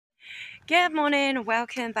Good morning,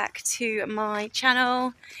 welcome back to my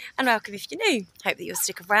channel and welcome if you're new. Hope that you'll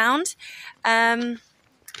stick around.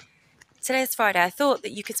 Today's Friday. I thought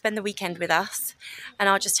that you could spend the weekend with us and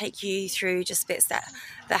I'll just take you through just bits that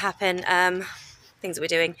happen, things that we're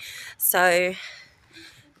doing. So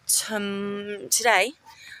today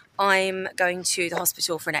I'm going to the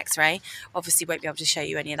hospital for an x-ray. Obviously won't be able to show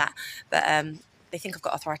you any of that, but they think I've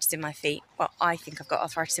got arthritis in my feet. Well, I think I've got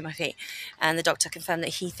arthritis in my feet. And the doctor confirmed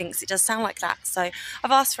that he thinks it does sound like that. So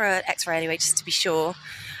I've asked for an x-ray anyway, just to be sure.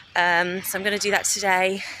 So I'm going to do that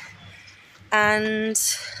today. And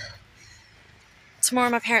tomorrow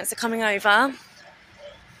my parents are coming over.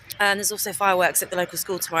 There's also fireworks at the local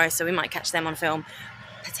school tomorrow, so we might catch them on film,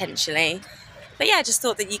 potentially. But yeah, I just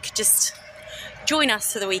thought that you could just join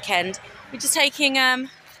us for the weekend. We're just taking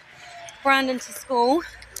Brandon to school.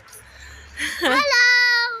 Hello!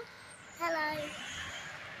 Hello.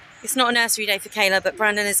 It's not a nursery day for Kayla, but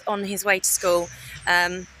Brandon is on his way to school.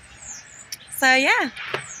 So yeah,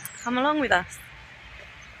 come along with us.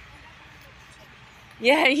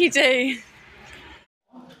 Yeah, you do.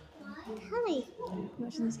 Telly.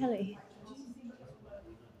 Watching the telly.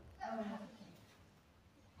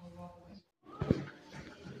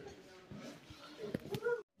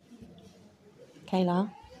 Kayla,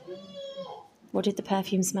 what did the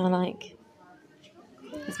perfume smell like?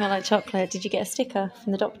 It smelled like chocolate. Did you get a sticker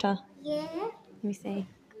from the doctor? Yeah. Let me see.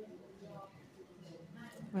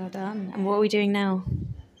 Well done. And what are we doing now?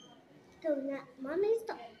 Going at Mummy's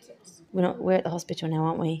doctor's. We're at the hospital now,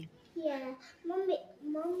 aren't we? Yeah. Mummy's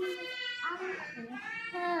ankle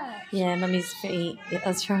hurts. Yeah, Mummy's feet. Yeah,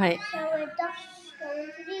 that's right. So we're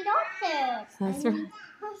going to the doctor. That's right.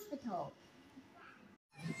 Hospital.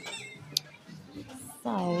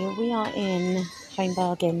 So we are in Home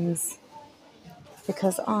Bargains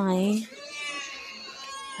because I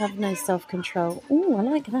have no self-control. Oh, I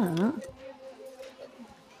like that.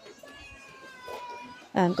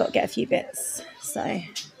 Got to get a few bits. So,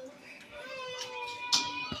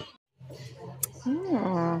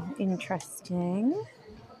 interesting.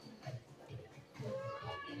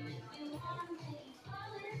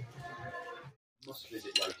 Must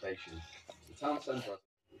visit location. The town centre.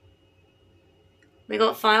 We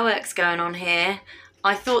got fireworks going on here.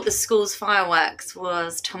 I thought the school's fireworks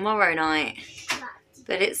was tomorrow night,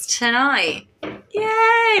 but it's tonight.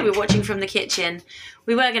 Yay! We're watching from the kitchen.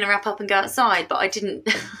 We were going to wrap up and go outside, but I didn't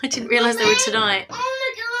realise they were tonight. I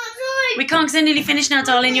want to go outside. We can't because they're nearly finished now,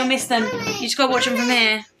 darling. You'll miss them. You just got to watch them from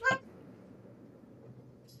here.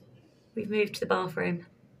 We've moved to the bathroom.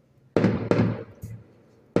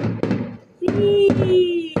 Whee!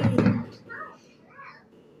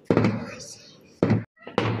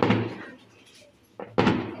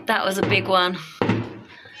 That was a big one.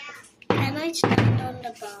 Can I stand on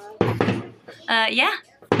the bar? Yeah.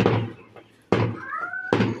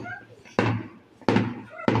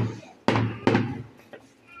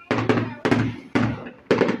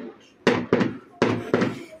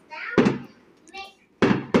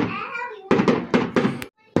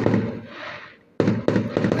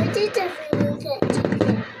 What did everyone get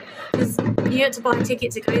tickets? Because you had to buy a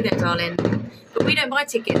ticket to go there, darling. But we don't buy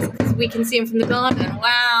tickets because we can see them from the garden.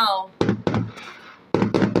 Wow.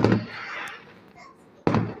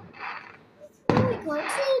 Oh, we can't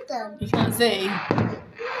see them. You can't see.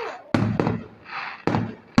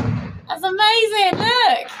 That's amazing.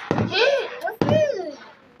 Look.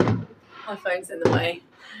 My phone's in the way.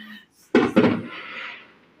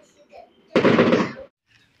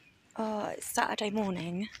 Oh, it's Saturday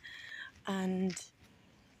morning and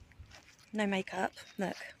no makeup.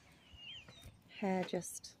 Look. Hair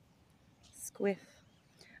just squiff.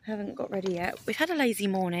 I haven't got ready yet. We've had a lazy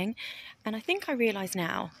morning and I think I realise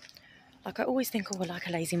now, like I always think, oh, I like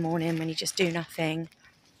a lazy morning when you just do nothing.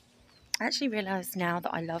 I actually realise now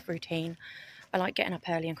that I love routine. I like getting up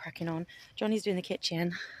early and cracking on. Johnny's doing the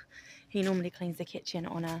kitchen. He normally cleans the kitchen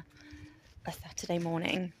on a Saturday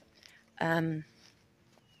morning. I've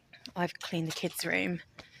cleaned the kids' room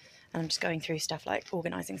and I'm just going through stuff like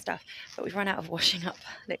organising stuff, but we've run out of washing up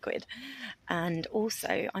liquid. And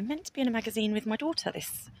also I'm meant to be in a magazine with my daughter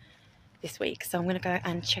this week, so I'm going to go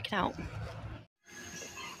and check it out.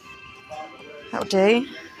 That'll do.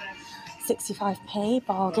 65p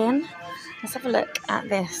bargain. Let's have a look at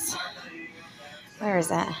this. Where is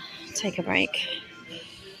it? Take a break.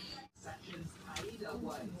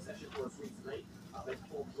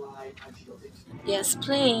 Yes,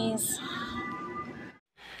 please.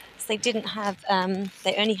 So they didn't have,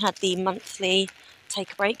 they only had the monthly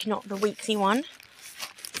take a break, not the weekly one.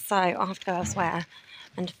 So I'll have to go elsewhere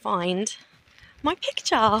and find my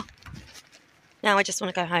picture. Now I just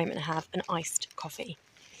want to go home and have an iced coffee.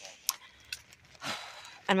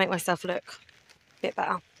 and make myself look a bit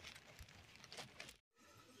better.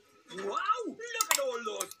 Wow! Look at all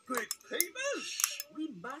those big people!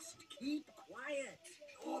 We must keep quiet.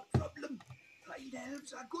 No problem. Tide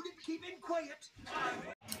elves are good at keeping quiet.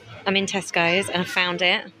 I'm in Tesco's and I found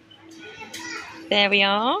it. There we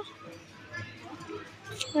are.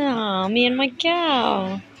 Oh, me and my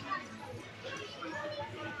girl.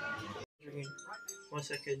 1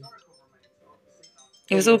 second.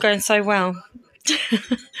 It was all going so well.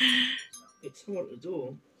 It's someone at the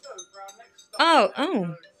door. Oh.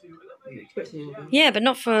 Are you expecting anything? Yeah, but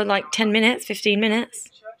not for like 10 minutes, 15 minutes.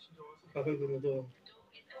 I'll open the door.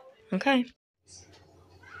 Okay.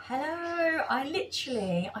 Hello, I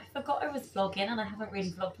forgot I was vlogging and I haven't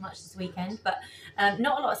really vlogged much this weekend, but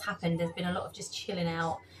not a lot has happened. There's been a lot of just chilling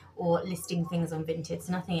out or listing things on Vinted,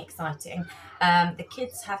 so nothing exciting. The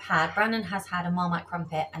kids have had, Brandon has had a Marmite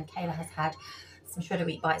crumpet and Kayla has had some shredder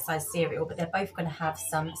wheat bite-sized cereal, but they're both going to have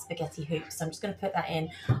some spaghetti hoops, so I'm just going to put that in.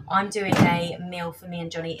 I'm doing a meal for me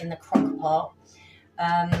and Johnny in the crock pot,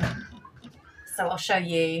 so I'll show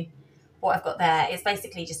you what I've got there. It's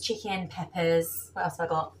basically just chicken, peppers, what else have I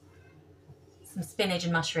got? Some spinach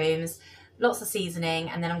and mushrooms, lots of seasoning,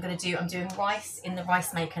 and then I'm doing rice in the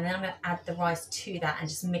rice maker, and then I'm going to add the rice to that and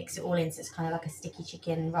just mix it all in, so it's kind of like a sticky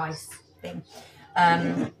chicken rice thing.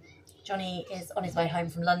 Johnny is on his way home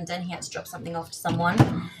from London. He had to drop something off to someone.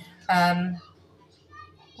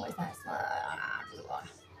 What is that?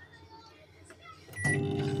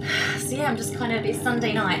 So yeah, I'm just kind of, it's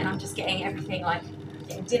Sunday night and I'm just getting everything, like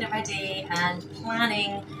getting dinner ready and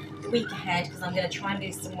planning the week ahead, because I'm going to try and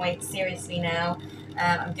lose some weight seriously now.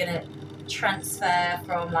 I'm going to transfer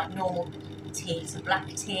from like normal tea to black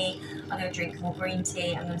tea. I'm going to drink more green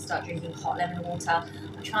tea. I'm going to start drinking hot lemon water.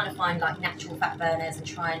 I'm trying to find like natural fat burners and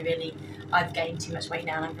try and really, I've gained too much weight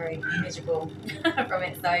now and I'm very miserable from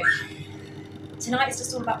it. So tonight it's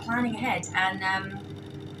just all about planning ahead, and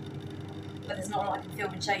but there's not a lot I can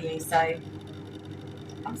film and show you, so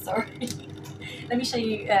I'm sorry. Let me show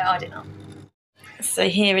you our dinner. So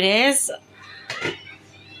here it is.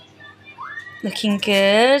 Looking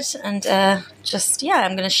good, and just, yeah,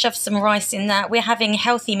 I'm going to shove some rice in that. We're having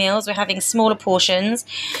healthy meals, we're having smaller portions,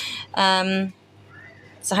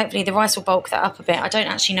 so hopefully the rice will bulk that up a bit. I don't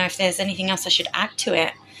actually know if there's anything else I should add to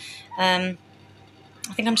it. I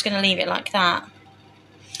think I'm just going to leave it like that.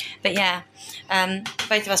 But yeah,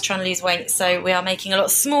 both of us trying to lose weight, so we are making a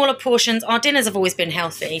lot smaller portions. Our dinners have always been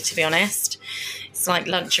healthy, to be honest. It's like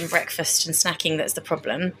lunch and breakfast and snacking that's the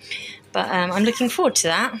problem. But I'm looking forward to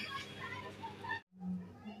that.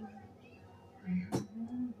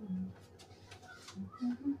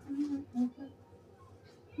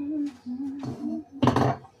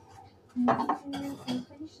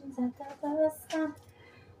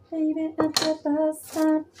 Baby at the bus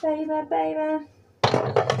stop, baby, baby.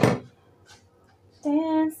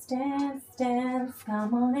 Dance, dance, dance,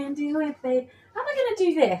 come on and do it, babe. How am I going to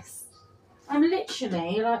do this? I'm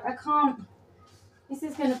literally, like, I can't, this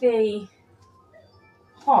is going to be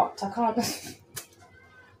hot.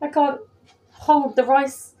 I can't hold the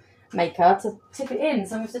rice maker to tip it in,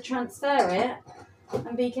 so I'm going to transfer it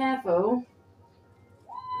and be careful.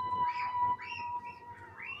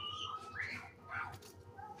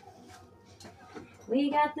 We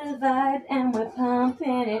got the vibe and we're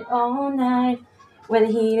pumping it all night. Where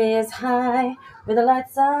the heat is high, where the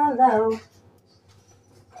lights are low.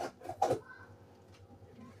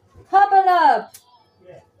 Hubba love!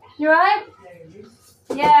 You right?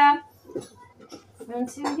 Yeah.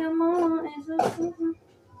 Until your mama is a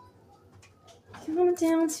coming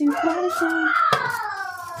down to party time.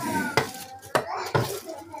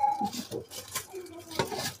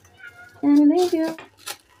 And leave you.